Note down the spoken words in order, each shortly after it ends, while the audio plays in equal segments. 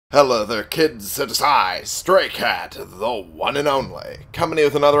Hello there, kids. It is I, Stray Cat, the one and only, coming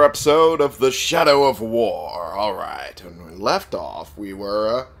with another episode of The Shadow of War. Alright, when we left off, we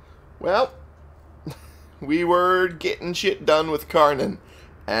were, we were getting shit done with Carnan,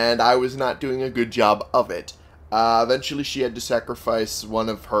 and I was not doing a good job of it. Eventually she had to sacrifice one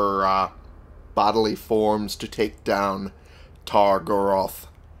of her, bodily forms to take down Targoroth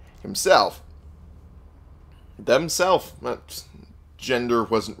himself. Gender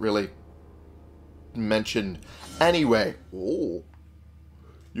wasn't really mentioned. Anyway, you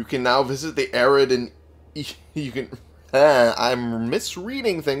can now visit the arid and I'm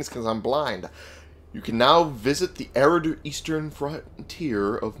misreading things because I'm blind. You can now visit the arid eastern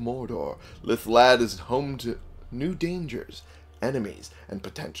frontier of Mordor. Lithlad is home to new dangers, enemies, and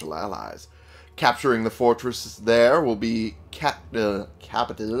potential allies. Capturing the fortress there will be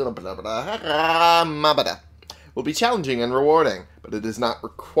will be challenging and rewarding, but it is not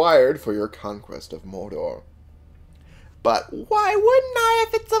required for your conquest of Mordor. But why wouldn't I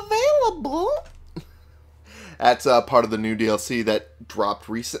if it's available? That's part of the new DLC that dropped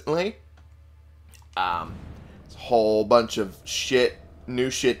recently. It's a whole bunch of new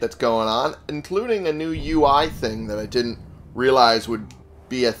shit that's going on, including a new UI thing that I didn't realize would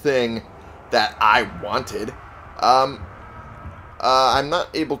be a thing that I wanted. I'm not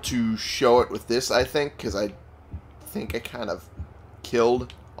able to show it with this, I think, because I think I kind of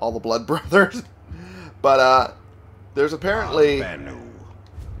killed all the Blood Brothers. But there's apparently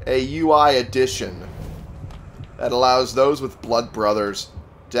a UI addition that allows those with Blood Brothers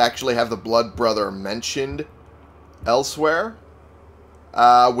to actually have the Blood Brother mentioned elsewhere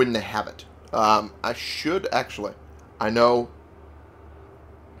when they have it. I should actually. I know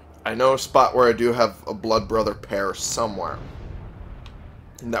a spot where I do have a Blood Brother pair somewhere.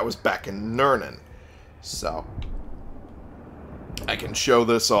 And that was back in Nernan. So I can show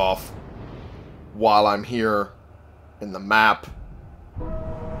this off while I'm here in the map.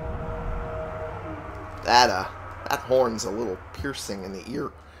 That horn's a little piercing in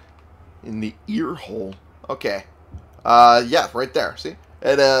the ear hole. Okay. Yeah, right there. See?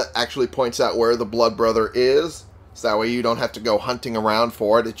 It actually points out where the Blood Brother is. So that way you don't have to go hunting around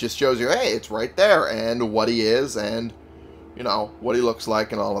for it. It just shows you, hey, it's right there, and what he is, and, you know, what he looks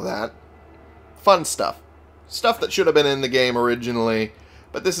like and all of that. Fun stuff. Stuff that should have been in the game originally,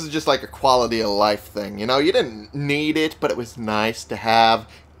 but this is just like a quality of life thing. You know, you didn't need it, but it was nice to have.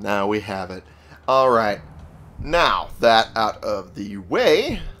 Now we have it. Alright, now that out of the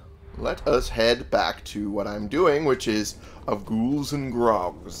way, let us head back to what I'm doing, which is Of Ghouls and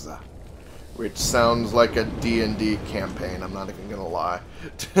Grogs. Which sounds like a D&D campaign, I'm not even gonna lie.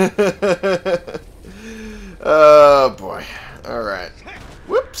 Oh boy. Alright.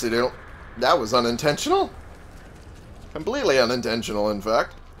 Whoopsie-doodle. That was unintentional. Completely unintentional, in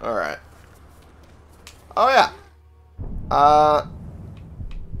fact. Alright. Oh, yeah.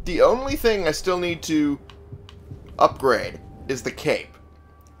 The only thing I still need to upgrade is the cape.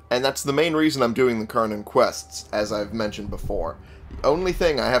 And that's the main reason I'm doing the Carnan quests, as I've mentioned before. The only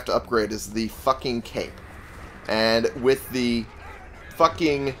thing I have to upgrade is the fucking cape. And with the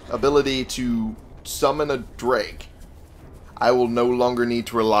fucking ability to summon a drake, I will no longer need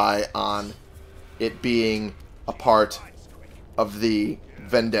to rely on it being a part of the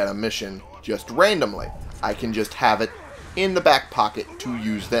Vendetta mission just randomly. I can just have it in the back pocket to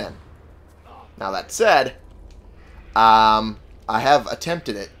use then. Now that said, I have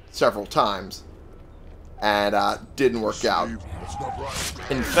attempted it several times and didn't work out.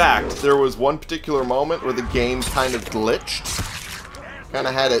 In fact, there was one particular moment where the game kind of glitched, kind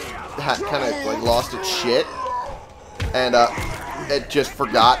of like lost its shit, and it just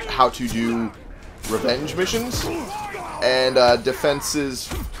forgot how to do revenge missions and defenses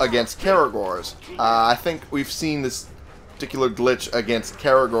against Caragors. I think we've seen this particular glitch against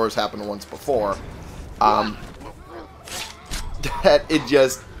Caragors happen once before. That it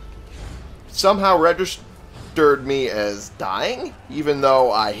just somehow registered me as dying, even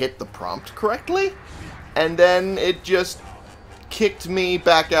though I hit the prompt correctly, and then it just kicked me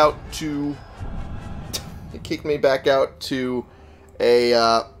back out to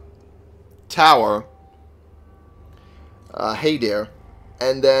a tower, hey dear,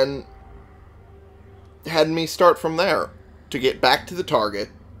 and then had me start from there to get back to the target,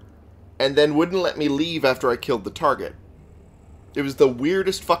 and then wouldn't let me leave after I killed the target. It was the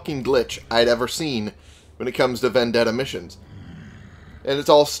weirdest fucking glitch I'd ever seen when it comes to Vendetta missions. And it's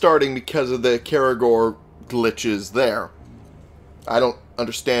all starting because of the Caragor glitches there. I don't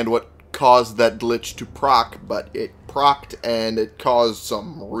understand what caused that glitch to proc, but it procced and it caused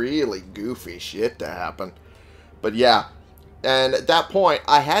some really goofy shit to happen. But yeah, And at that point,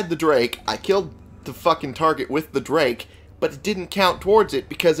 I had the Drake. I killed the fucking target with the Drake, but it didn't count towards it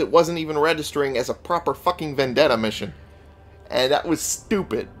because it wasn't even registering as a proper fucking vendetta mission. And that was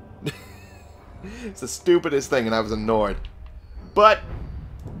stupid. It's the stupidest thing, and I was annoyed. But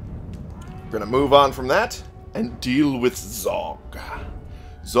we're gonna move on from that and deal with Zog.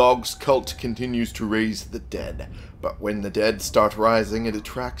 Zog's cult continues to raise the dead, but when the dead start rising, it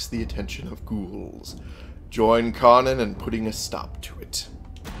attracts the attention of ghouls. Join Carnan in putting a stop to it.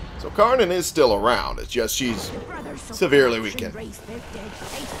 So Carnan is still around, it's just she's severely weakened.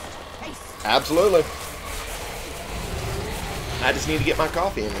 Absolutely. I just need to get my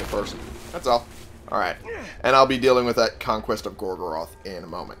coffee in here first. That's all. Alright. And I'll be dealing with that Conquest of Gorgoroth in a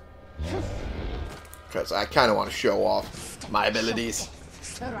moment. Because I kind of want to show off my abilities.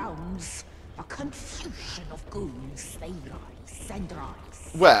 Surrounds a confusion of ghouls. They rise and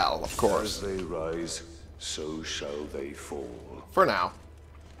rise. Well, of course. As they rise, so shall they fall. For now.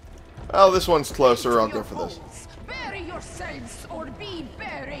 Well, this one's closer. I'll go for this. Bury yourselves or be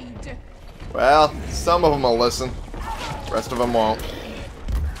buried. Well, some of them will listen. Rest of them won't.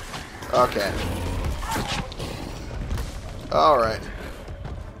 Okay. Alright.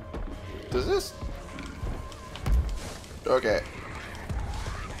 Does this... Okay.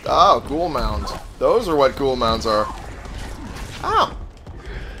 Oh, ghoul mounds. Those are what ghoul mounds are. Oh!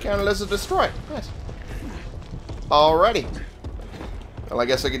 Counted as a destroy. Nice. Alrighty. Well, I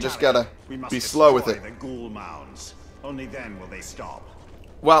guess I just gotta be slow with it. The ghoul mounds. Only then will they stop.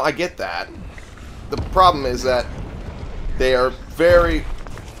 Well, I get that. The problem is that they are very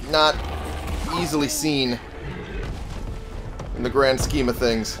not easily seen in the grand scheme of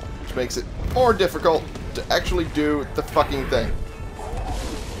things, which makes it more difficult to actually do the fucking thing.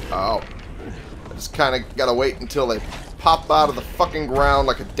 Oh. I just kind of gotta wait until they pop out of the fucking ground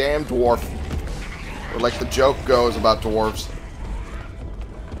like a damn dwarf. Or like the joke goes about dwarves.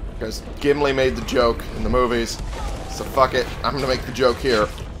 Because Gimli made the joke in the movies. So fuck it, I'm gonna make the joke here.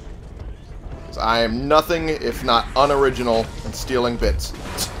 Because I am nothing if not unoriginal in stealing bits.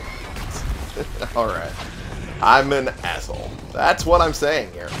 Alright. I'm an asshole. That's what I'm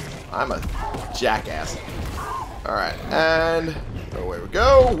saying here. I'm a jackass. Alright, and away we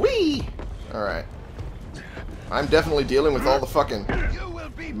go. Whee! Alright. I'm definitely dealing with all the fucking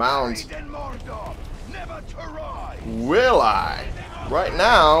mounds. Will I? Right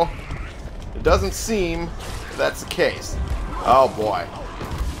now, it doesn't seem that's the case. Oh boy.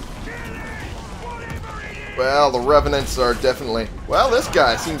 Well, the revenants are definitely... Well, this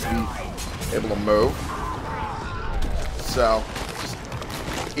guy seems to be able to move. So,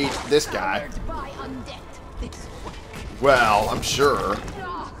 just eat this guy. Well, I'm sure.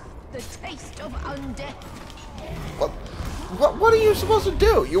 The taste of undead. What are you supposed to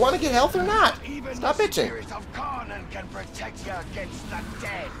do? You want to get health or not? Stop bitching. Spirit of Carnan can protect you against the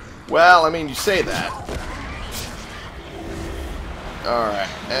dead. Well, I mean, you say that. Alright,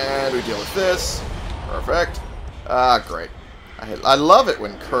 and we deal with this. Perfect. Ah, great. I love it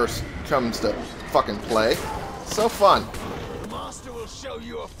when Curse comes to fucking play. It's so fun. The master will show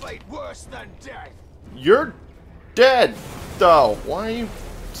you a fate worse than death. You're dead, though. Why are you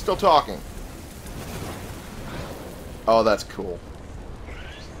still talking? Oh, that's cool.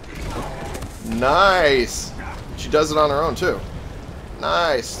 Nice. She does it on her own, too.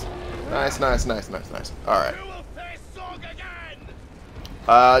 Nice. Nice, nice, nice, nice, nice. Alright.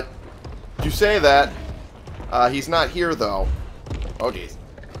 You say that. He's not here, though. Oh, jeez.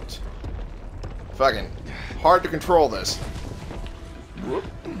 Fucking hard to control this. Whoop.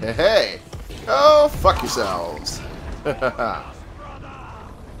 Hey, hey. Oh, fuck yourselves.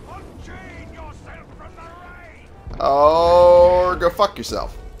 Or go fuck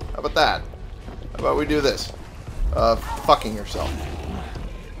yourself. How about that? How about we do this? Fucking yourself.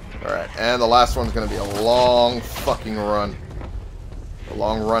 Alright, and the last one's gonna be a long fucking run. A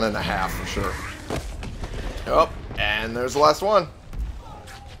long run and a half for sure. Oh, and there's the last one.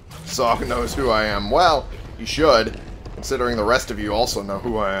 Zog knows who I am. Well, you should, considering the rest of you also know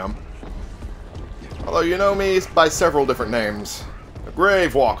who I am. Although you know me by several different names. The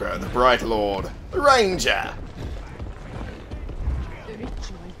Grave Walker, the Bright Lord, the Ranger. The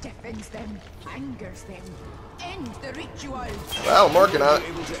ritual deafens them, angers them. End the ritual. Well, I'm working on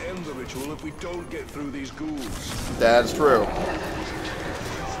We'll it. be able to end the ritual if we don't get through these ghouls. That's true.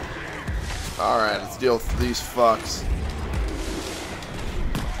 Alright, let's deal with these fucks.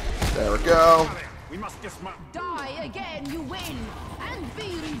 There we go. We must dismount. Die again, you will, and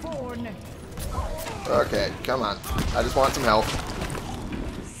be reborn. Okay, come on. I just want some health.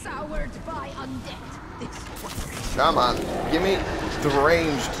 Soured by undead. This Come on. Give me the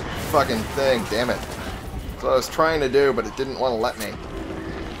ranged fucking thing. Damn it. That's what I was trying to do, but it didn't want to let me.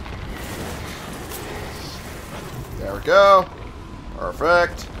 There we go.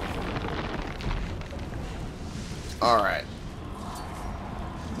 Perfect. Alright.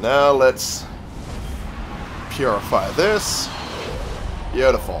 Now let's purify this.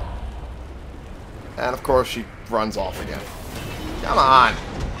 Beautiful. And of course she runs off again. Come on.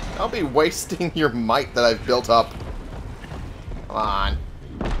 Don't be wasting your might that I've built up. Come on.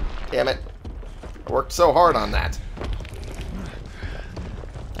 Damn it. I worked so hard on that.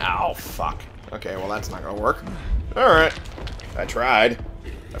 Oh, fuck. Okay, well that's not gonna work. Alright. I tried.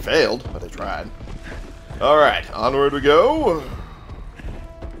 I failed, but I tried. Alright, onward we go.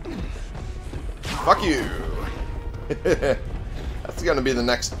 Fuck you. That's gonna be the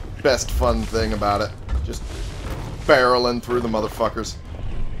next best fun thing about it. Just barreling through the motherfuckers.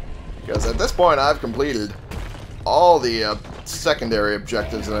 Because at this point I've completed all the secondary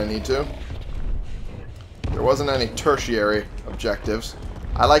objectives that I need to. There wasn't any tertiary objectives.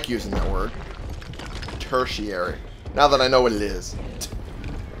 I like using that word. Tertiary. Now that I know what it is.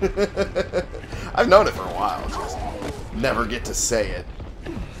 I've known it for a while, just never get to say it.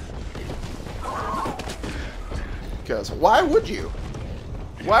 Because why would you?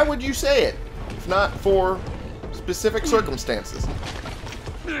 Why would you say it? If not for specific circumstances.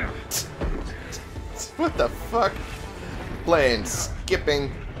 What the fuck? Playing,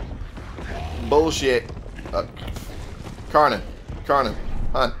 skipping, bullshit. Carnan. Carnan.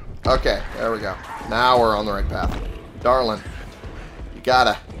 Hun. Okay, there we go. Now we're on the right path. Darling. You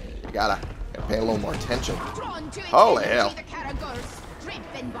gotta pay a little more attention. Holy hell.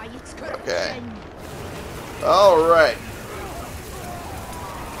 Okay. Alright.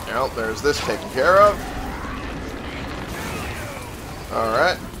 Well, there's this taken care of.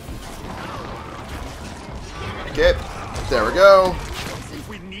 Alright. Okay. There we go.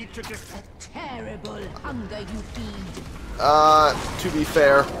 Terrible hunger you feed. To be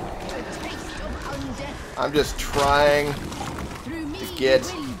fair, I'm just trying to get...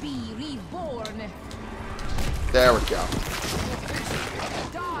 There we go.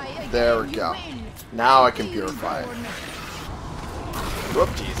 There we go. Now I can purify it.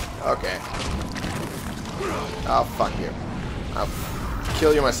 Whoop-tees. Okay. Oh, fuck you. I'll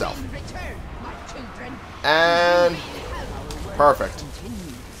kill you myself. And... Perfect.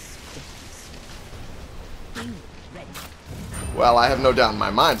 Well, I have no doubt in my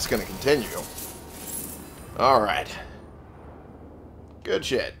mind it's going to continue. Alright. Good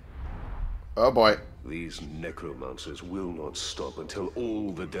shit. Oh boy. These necromancers will not stop until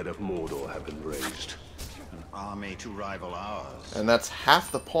all the dead of Mordor have been raised. An army to rival ours. And that's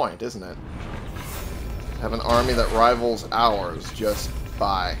half the point, isn't it? Have an army that rivals ours just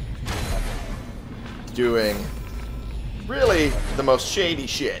by doing really the most shady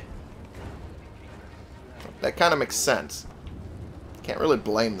shit. That kind of makes sense. Can't really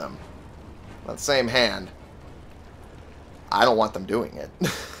blame them. On the same hand, I don't want them doing it.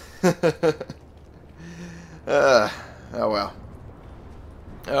 Oh well.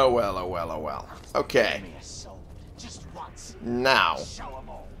 Oh well, oh well, oh well. Okay. Now,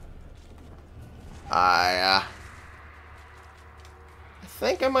 I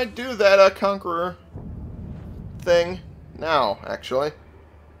think I might do that Conqueror thing now, actually.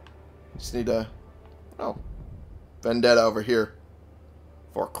 Just need to... Oh. Vendetta over here.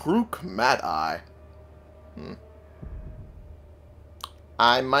 For Krook Mad Eye.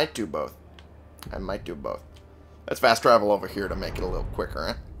 I might do both. I might do both. Let's fast travel over here to make it a little quicker,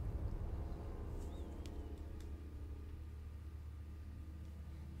 eh?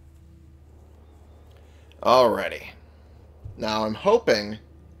 Alrighty. Now I'm hoping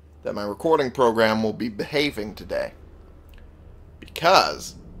that my recording program will be behaving today.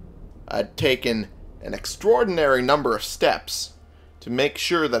 Because I'd taken an extraordinary number of steps to make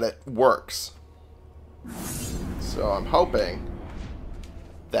sure that it works. So I'm hoping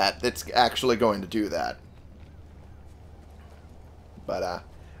that it's actually going to do that. But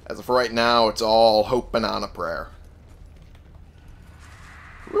as of right now, it's all hoping on a prayer.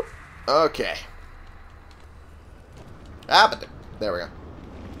 Whoop. Okay. Ah, but there we go.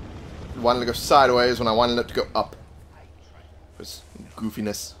 Wanted to go sideways when I wanted it to go up. Just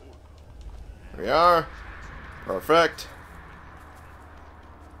goofiness. There we are. Perfect.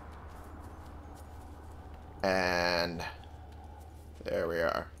 And there we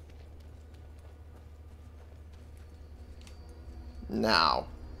are. Now,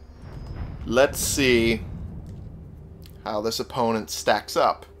 let's see how this opponent stacks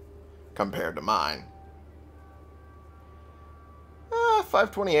up compared to mine.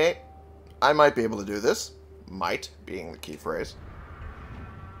 528. I might be able to do this. Might being the key phrase.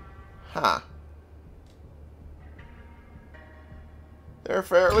 Huh. They're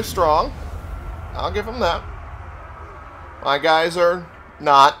fairly strong. I'll give them that. My guys are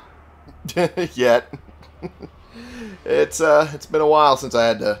not yet. It's been a while since I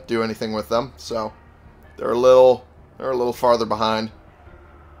had to do anything with them, so they're a little farther behind.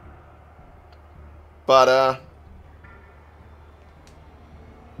 But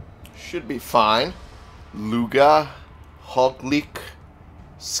should be fine. Luga, Hoglik,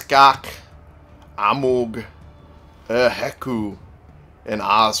 Skak, Amug, Heku, and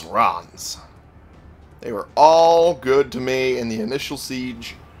Azrans. They were all good to me in the initial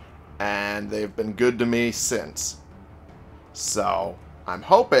siege, and they've been good to me since. So, I'm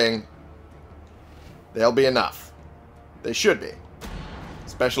hoping they'll be enough. They should be.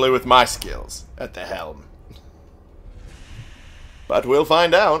 Especially with my skills at the helm. But we'll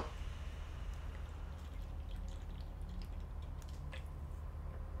find out.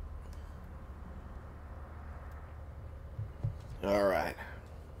 Alright.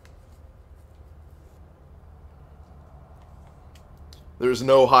 There's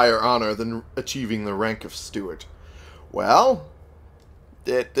no higher honor than achieving the rank of steward. Well,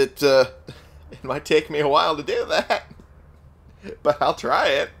 it might take me a while to do that. But I'll try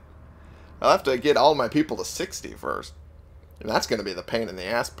it. I'll have to get all my people to 60 first. And that's going to be the pain in the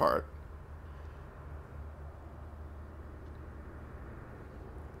ass part.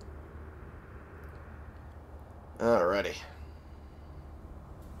 Alrighty.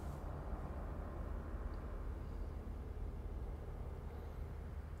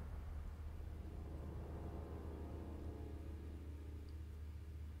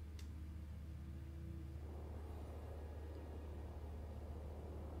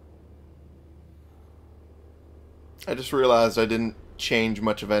 I just realized I didn't change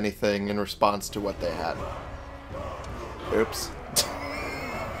much of anything in response to what they had. Oops.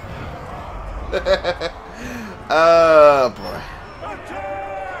 Oh boy.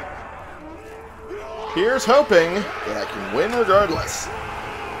 Here's hoping that I can win regardless.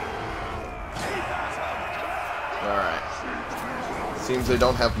 Alright. Seems they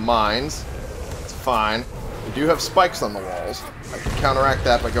don't have mines. It's fine. They do have spikes on the walls. I can counteract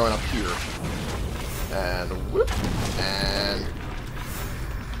that by going up here. And whoop. And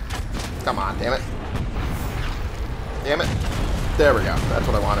come on, damn it. Damn it. There we go. That's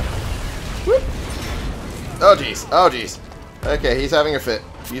what I wanted. Whoop. Oh jeez. Oh jeez. Okay, he's having a fit.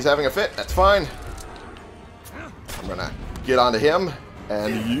 He's having a fit. That's fine. I'm gonna get onto him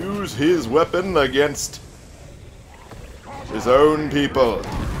and use his weapon against his own people.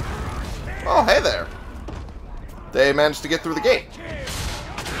 Oh, hey there. They managed to get through the gate.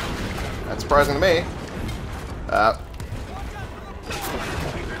 That's surprising to me.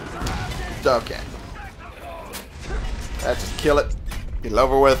 Okay. Let's just kill it. Get it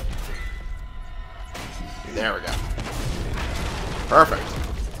over with. There we go. Perfect.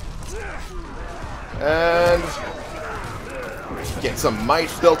 And get some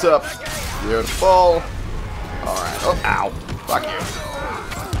might built up. Beautiful. Alright. Oh, ow. Fuck you.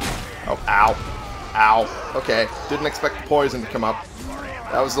 Oh, ow. Ow. Okay. Didn't expect the poison to come up.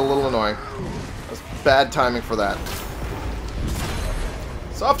 That was a little annoying. That was bad timing for that.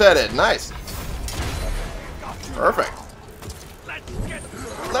 Soft-headed. Nice. Perfect.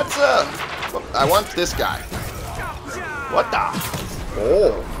 Let's, I want this guy. What the?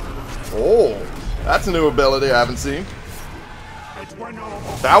 Oh. Oh. That's a new ability I haven't seen.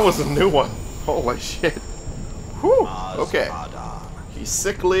 That was a new one. Holy shit. Whew. Okay. He's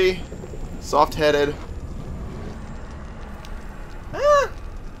sickly. Soft-headed.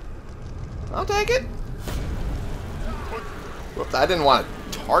 I'll take it. Whoops, I didn't want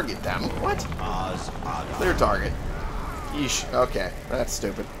to target them. What? Clear target. Yeesh. Okay, that's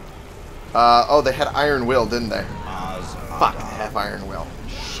stupid. Oh, they had Iron Will, didn't they? Fuck, they have Iron Will.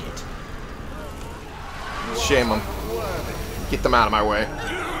 Shit. Shame them. Get them out of my way.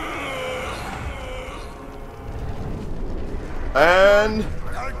 And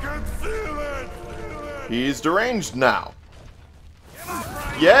he's deranged now.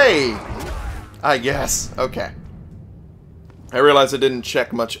 Yay! I guess. Okay. I realized I didn't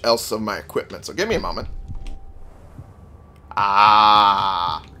check much else of my equipment, so give me a moment.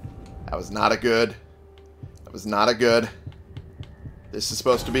 Ah! That was not a good. That was not a good. This is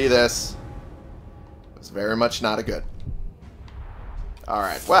supposed to be this. It was very much not a good.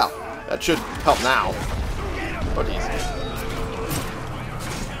 Alright, well, that should help now. Oh, geez.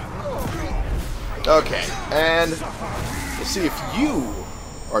 Okay, and we'll see if you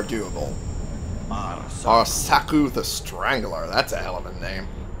are doable. Arsaku the Strangler. That's a hell of a name.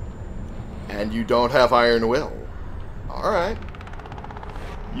 And you don't have Iron Will. Alright.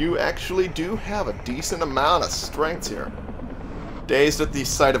 You actually do have a decent amount of strength here. Dazed at the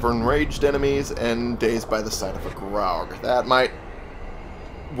sight of enraged enemies, and dazed by the sight of a Graug. That might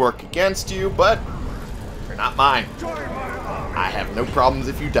work against you, but you're not mine. I have no problems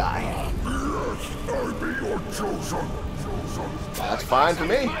if you die. That's fine for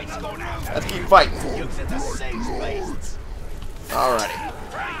me. Let's keep fighting. Alrighty.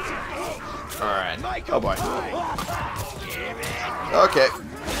 Alright. Oh boy. Okay.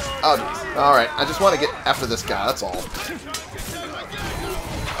 Oh, geez. Alright. I just want to get after this guy, that's all.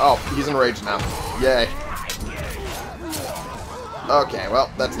 Oh, he's enraged now. Yay. Okay,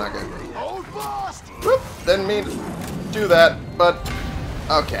 well, that's not good. Whoop, didn't mean to do that, but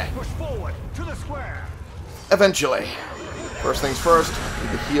okay. Eventually. First things first,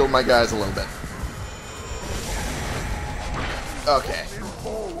 need to heal my guys a little bit. Okay.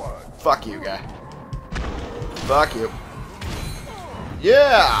 Fuck you, guy. Fuck you.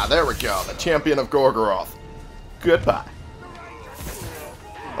 Yeah, there we go. The champion of Gorgoroth. Goodbye.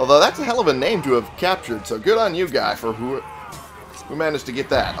 Although that's a hell of a name to have captured, so good on you, guy, for who managed to get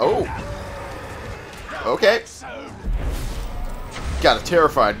that. Oh. Okay. Got a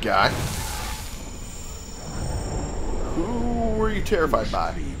terrified guy. Who were you terrified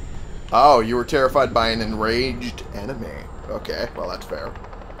by? Oh, you were terrified by an enraged enemy. Okay, well, that's fair.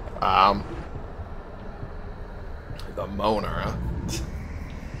 The Moaner, huh?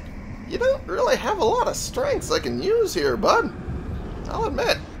 You don't really have a lot of strengths I can use here, bud. I'll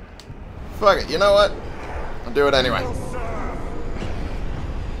admit. Fuck it, you know what? I'll do it anyway.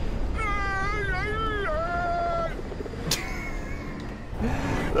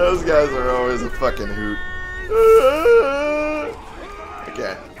 Those guys are always a fucking hoot.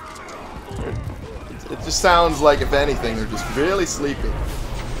 Okay. It just sounds like, if anything, they're just really sleepy.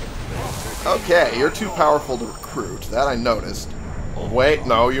 Okay, you're too powerful to recruit. That I noticed. Wait,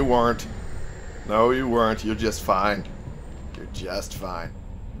 no, you weren't. No, you weren't. You're just fine. You're just fine.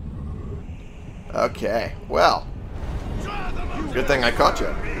 Okay, well. Good thing I caught you.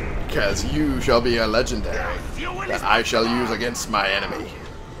 Because you shall be a legendary that I shall use against my enemy.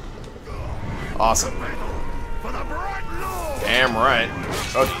 Awesome. Damn right.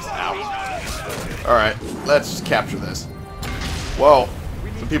 Oh, jeez. Ow. Alright, let's just capture this. Whoa.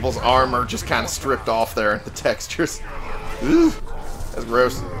 Some people's armor just kind of stripped off there in the textures. Ooh, that's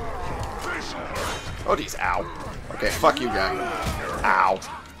gross. Oh, jeez. Ow. Okay, fuck you, guy. Ow.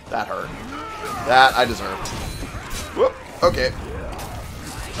 That hurt. That I deserved. Whoop. Okay.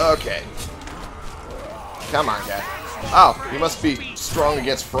 Okay. Come on, guy. Oh, he must be strong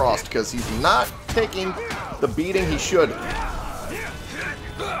against frost, because he's not taking the beating he should.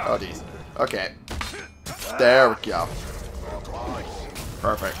 Oh, jeez. Okay. There we go.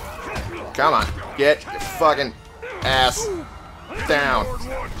 Perfect. Come on. Get your fucking ass down.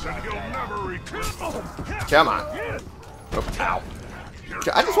 Come on. Oh, ow.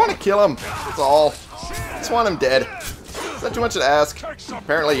 I just want to kill him. That's all. I just want him dead. Is that too much to ask?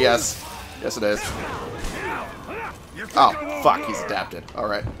 Apparently, yes. Yes, it is. Oh, fuck. He's adapted.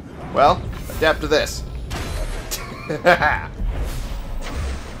 Alright. Well, adapt to this.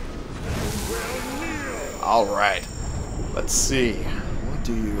 Alright. Let's see. What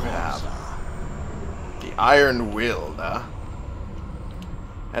do you have? The Iron-Willed, huh?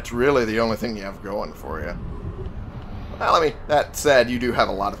 That's really the only thing you have going for you. Well, I mean, that said, you do have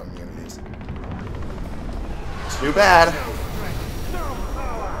a lot of immunities. It's too bad.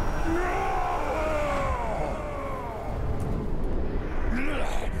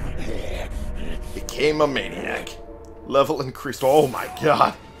 Became a maniac. Level increased. Oh my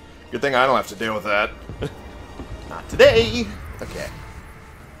god. Good thing I don't have to deal with that. Not today. Okay.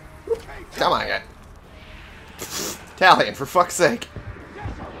 Come on, guy. Talion, for fuck's sake.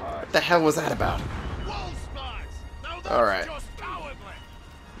 What the hell was that about? Alright.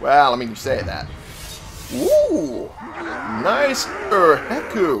 Well, I mean, you say that. Ooh! Nice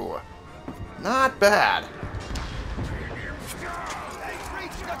Urheku. Not bad.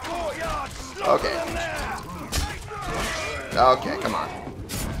 Okay. Okay, come on.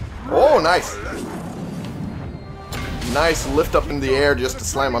 Oh, nice. Nice lift up in the air just to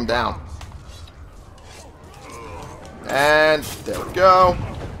slam him down. And there we go.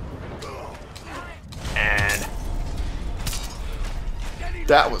 And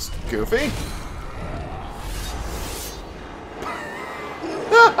that was goofy.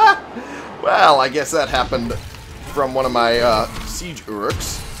 Well, I guess that happened from one of my siege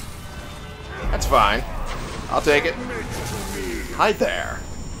Uruks. That's fine. I'll take it. Hi there.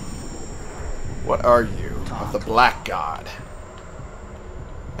 What are you? Of the Black God.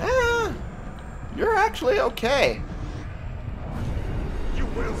 You're actually okay. You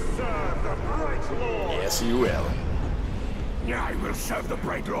will serve the bright Lord. Yes, you will. I will serve the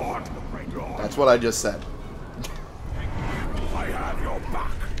Great Lord. That's what I just said. I have your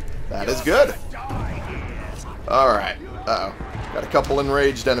back. That is good. Alright. Uh-oh. Got a couple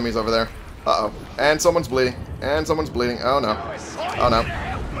enraged enemies over there. Uh-oh. And someone's bleeding. And someone's bleeding. Oh, no. Oh, no.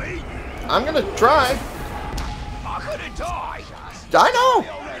 I'm gonna try. I couldn't die. I know!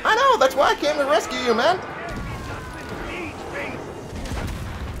 I know! That's why I came to rescue you, man!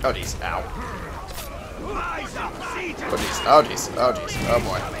 Oh, jeez. Ow. Oh, jeez. Oh, jeez. Oh, jeez. Oh,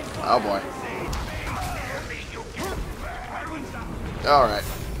 boy. Oh, boy. Alright.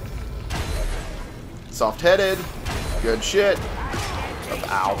 Soft-headed. Good shit.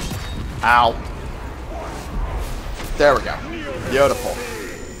 Ow. Ow. There we go. Beautiful.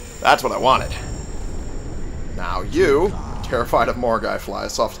 That's what I wanted. Now you, terrified of Morgai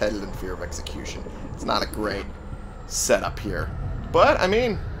flies, soft-headed in fear of execution. It's not a great setup here. But, I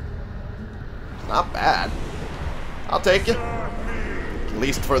mean, it's not bad. I'll take you. At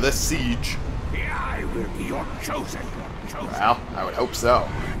least for this siege. I will be your chosen. Well, I would hope so.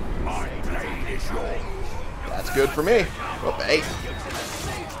 My blade is yours. That's good for me. Whoop, hey.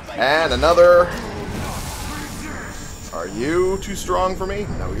 And another. Are you too strong for me?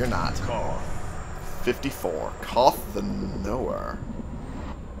 No, you're not. 54. Koth the Knower.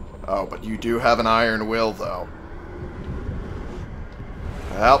 Oh, but you do have an iron will, though.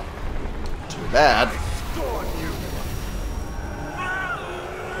 Well, too bad.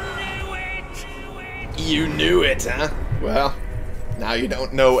 You knew it, huh? Well, now you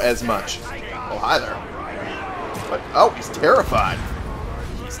don't know as much. Oh, hi there. But, oh, he's terrified.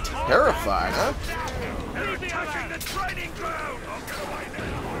 He's terrified, huh?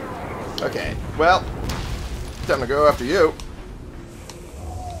 Okay, well, time to go after you.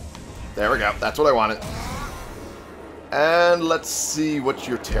 There we go. That's what I wanted. And let's see what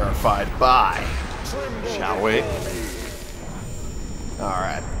you're terrified by, shall we?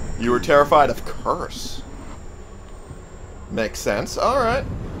 Alright. You were terrified of curse. Makes sense. Alright.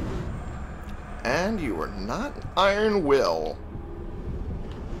 And you were not Iron Will.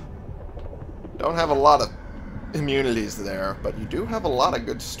 Don't have a lot of immunities there, but you do have a lot of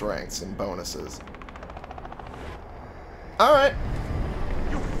good strengths and bonuses. Alright.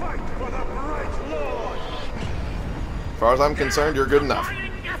 You fight for the Bright Lord. As far as I'm concerned, you're good enough.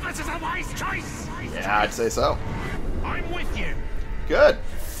 This is a wise choice. Yeah, I'd say so. I'm with you. Good.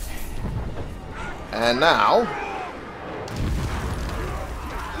 And now...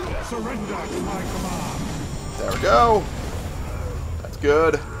 Surrender to my command. There we go. That's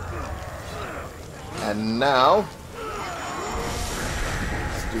good. And now...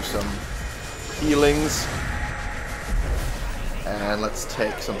 let's do some healings. And let's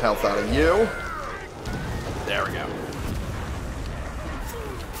take some health out of you. There we go.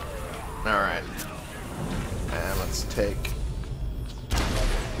 Alright. And let's take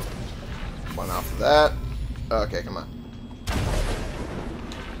one off of that. Okay, come on.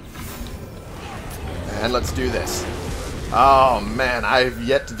 And let's do this. Oh man, I've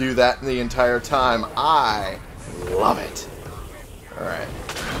yet to do that in the entire time. I love it. Alright.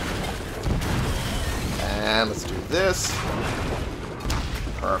 And let's do this.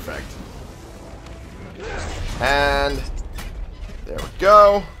 Perfect. And there we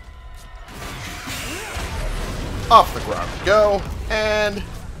go. Off the ground we go. And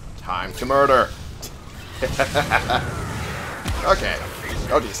time to murder. Okay.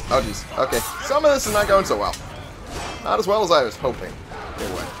 Oh jeez. Oh jeez. Okay. Some of this is not going so well. Not as well as I was hoping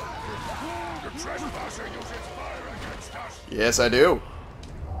it would. Yes, I do.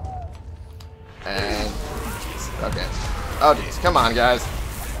 And okay. Oh jeez. Come on, guys.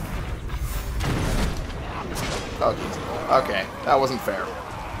 Oh jeez. Okay. That wasn't fair.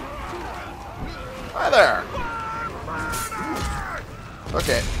 Hi there.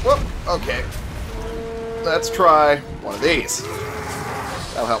 Okay. Whoop. Okay. Let's try one of these.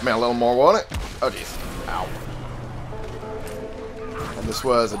 That'll help me a little more, won't it? Oh jeez. Ow. And this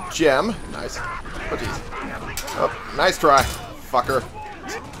was a gem. Nice. Oh jeez. Oh, nice try, fucker.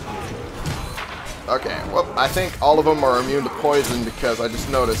 Okay. Well, I think all of them are immune to poison because I just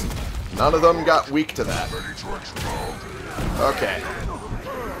noticed none of them got weak to that. Okay.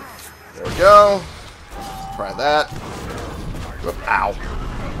 There we go. Let's try that. Whoop, ow.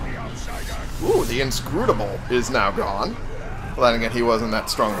 Ooh, the inscrutable is now gone. Well, then again, he wasn't that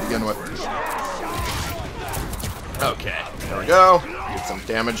strong to begin with. Okay, there we go. Get some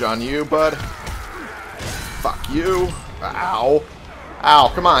damage on you, bud. Fuck you. Ow.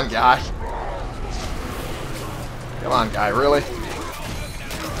 Ow, come on, guy. Come on, guy, really?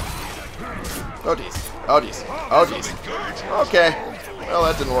 Oh, jeez. Oh, jeez. Oh, jeez. Okay. Well,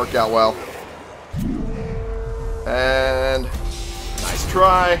 that didn't work out well. And nice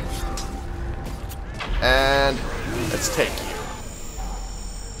try. And let's take you.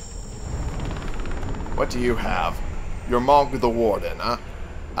 What do you have? You're Mog the Warden, huh?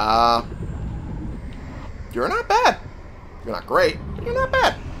 You're not bad. You're not great, but you're not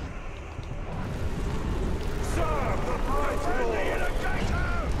bad.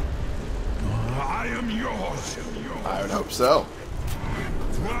 I am yours. I would hope so.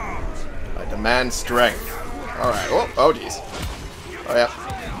 I demand strength. Alright, oh jeez. Oh yeah.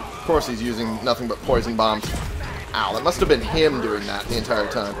 Of course he's using nothing but poison bombs. Ow, that must have been him doing that the entire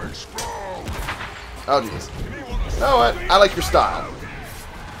time. Oh jeez. You know what? I like your style.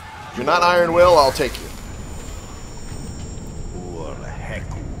 If you're not Iron Will, I'll take you.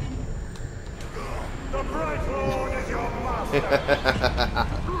 The Bright Lord is your master.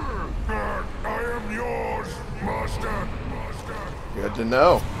 I am yours, master. Good to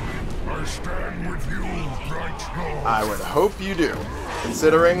know. I stand with you, Bright Lord. I would hope you do,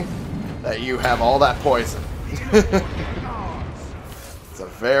 considering that you have all that poison. It's a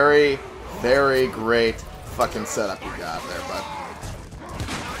very, very great fucking setup you got there, bud.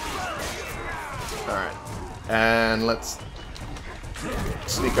 Alright. And let's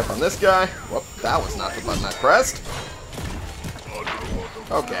sneak up on this guy. Whoop, that was not the button I pressed.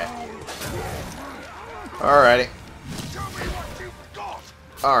 Okay. Alrighty.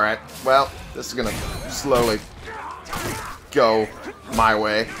 Alright, well, this is gonna slowly go my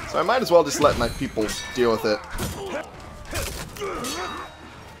way, so I might as well just let my people deal with it.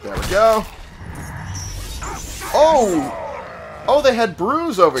 There we go. Oh! Oh, they had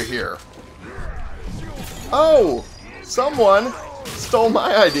brews over here. Oh! Someone stole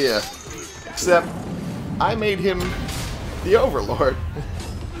my idea. Except, I made him the Overlord.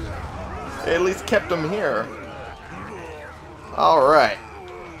 They at least kept him here. Alright.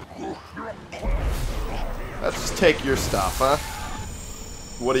 Let's just take your stuff, huh?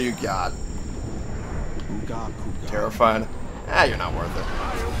 What do you got? Terrified. Ah, you're not worth it.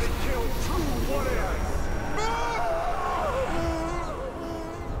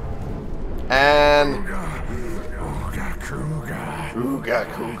 And... Ooga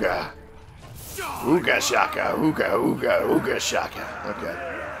Kooga. Ooga Shaka. Ooga Ooga Ooga Shaka. Okay.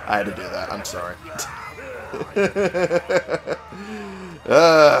 I had to do that. I'm sorry.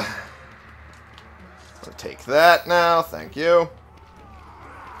 I'll take that now. Thank you.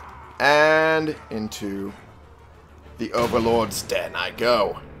 And into the Overlord's den I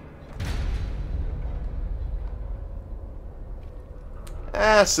go.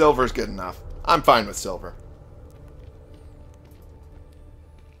 Silver's good enough. I'm fine with silver.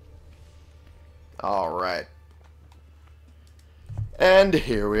 Alright. And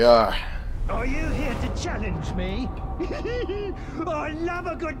here we are. Are you here to challenge me? I love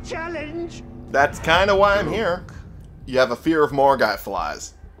a good challenge. That's kind of why I'm here. You have a fear of Morgai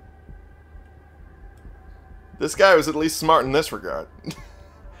flies. This guy was at least smart in this regard.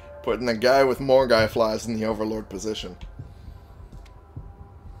 Putting a guy with Morgai flies in the Overlord position.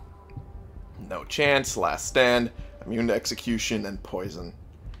 No chance, last stand, immune to execution, and poison.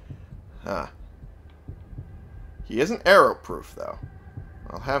 Huh. He isn't arrow-proof, though.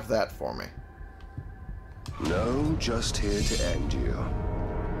 I'll have that for me. No, just here to end you.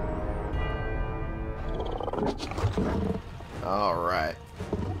 Alright.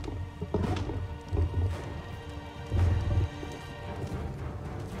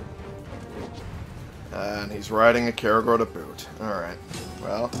 And he's riding a Karagor to boot. Alright.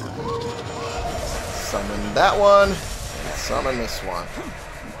 Well, summon that one, and summon this one.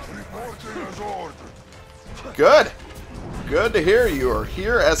 Good! Good to hear you are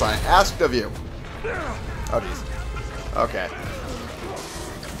here as I asked of you. Oh, jeez. Okay.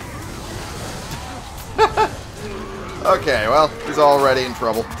 Okay, well, he's already in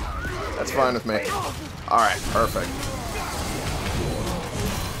trouble. That's fine with me. Alright, perfect.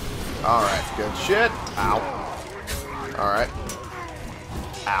 Alright, good shit. Ow. Alright.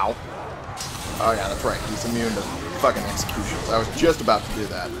 Ow. Oh yeah, that's right. He's immune to fucking executions. I was just about to do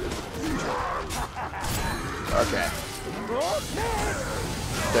that. Okay.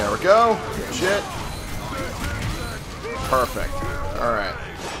 There we go. Good shit. Perfect. Alright.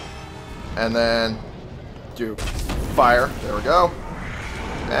 And then do fire. There we go.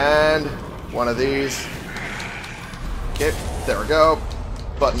 And one of these. Okay, there we go.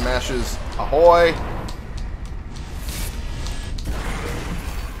 Button mashes. Ahoy.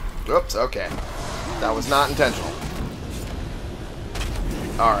 Oops, okay. That was not intentional.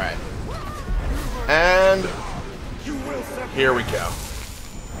 Alright. And here we go.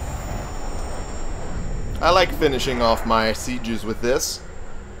 I like finishing off my sieges with this.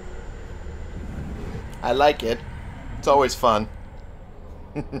 I like it. It's always fun.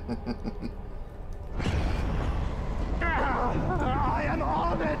 I am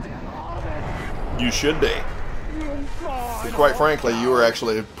honored. You should be. And quite frankly, you were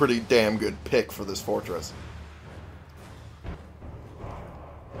actually a pretty damn good pick for this fortress.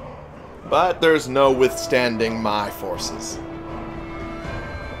 But there's no withstanding my forces.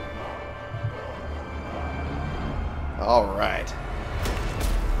 Alright.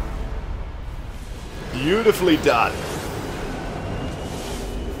 Beautifully done.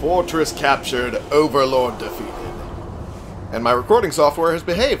 Fortress captured, Overlord defeated. And my recording software has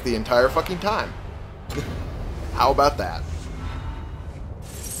behaved the entire fucking time. How about that?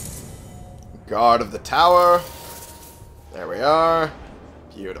 Guard of the tower. There we are.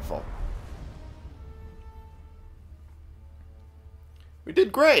 Beautiful. We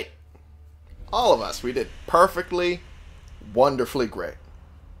did great. All of us. We did perfectly, wonderfully great.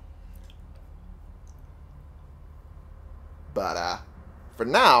 But, for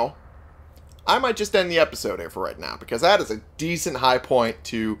now, I might just end the episode here for right now, because that is a decent high point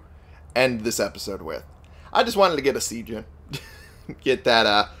to end this episode with. I just wanted to get a siege in. Get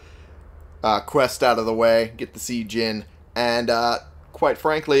that, quest out of the way, get the siege in, and, quite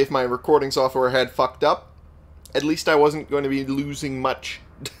frankly, if my recording software had fucked up, at least I wasn't going to be losing much.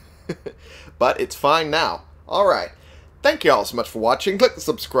 But it's fine now. Alright. Thank you all so much for watching. Click the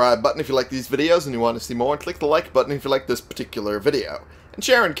subscribe button if you like these videos and you want to see more. And click the like button if you like this particular video. And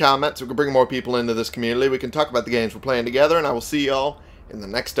share and comment so we can bring more people into this community. We can talk about the games we're playing together. And I will see y'all in the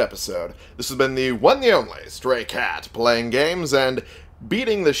next episode. This has been the one and only Stray Cat, playing games and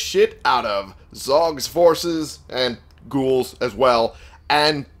beating the shit out of Zog's forces and ghouls as well.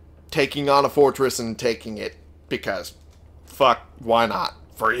 And taking on a fortress and taking it because, fuck, why not?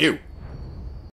 For you.